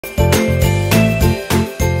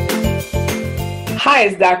Hi,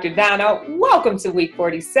 it's Dr. Donna. Welcome to week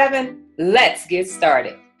 47. Let's get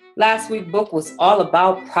started. Last week's book was all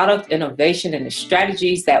about product innovation and the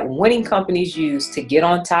strategies that winning companies use to get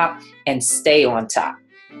on top and stay on top.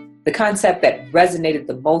 The concept that resonated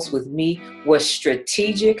the most with me was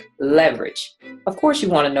strategic leverage. Of course, you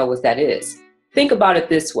want to know what that is. Think about it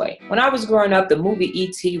this way. When I was growing up, the movie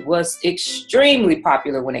E.T. was extremely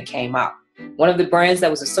popular when it came out. One of the brands that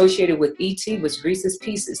was associated with E.T. was Reese's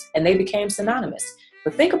Pieces, and they became synonymous.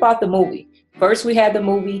 But think about the movie. First we had the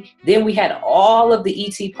movie, then we had all of the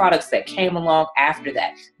E.T. products that came along after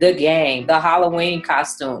that. The game, the Halloween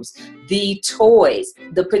costumes, the toys,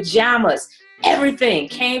 the pajamas, everything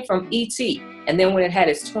came from E.T. And then when it had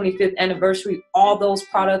its 25th anniversary, all those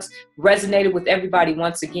products resonated with everybody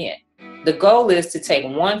once again. The goal is to take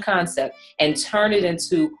one concept and turn it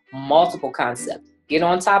into multiple concepts. Get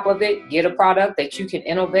on top of it, get a product that you can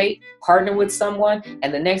innovate, partner with someone,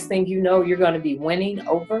 and the next thing you know, you're going to be winning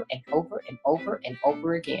over and over and over and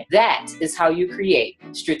over again. That is how you create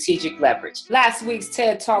strategic leverage. Last week's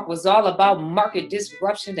TED Talk was all about market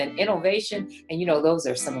disruption and innovation, and you know, those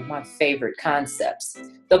are some of my favorite concepts.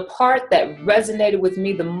 The part that resonated with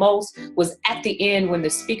me the most was at the end when the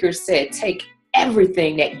speaker said, take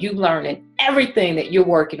everything that you learn and everything that you're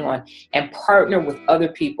working on and partner with other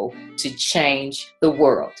people to change the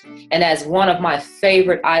world. And as one of my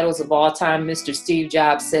favorite idols of all time, Mr. Steve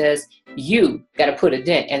Jobs says, you got to put a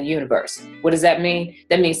dent in the universe. What does that mean?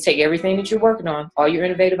 That means take everything that you're working on, all your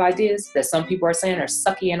innovative ideas that some people are saying are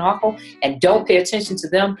sucky and awful, and don't pay attention to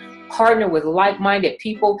them. Partner with like-minded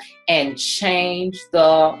people and change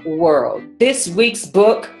the world. This week's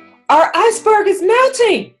book, Our Iceberg is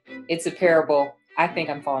Melting. It's a parable. I think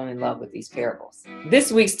I'm falling in love with these parables. This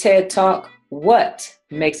week's TED Talk, what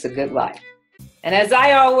makes a good life? And as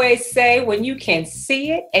I always say, when you can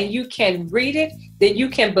see it and you can read it, then you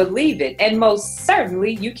can believe it. And most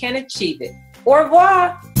certainly you can achieve it. Au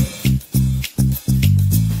revoir.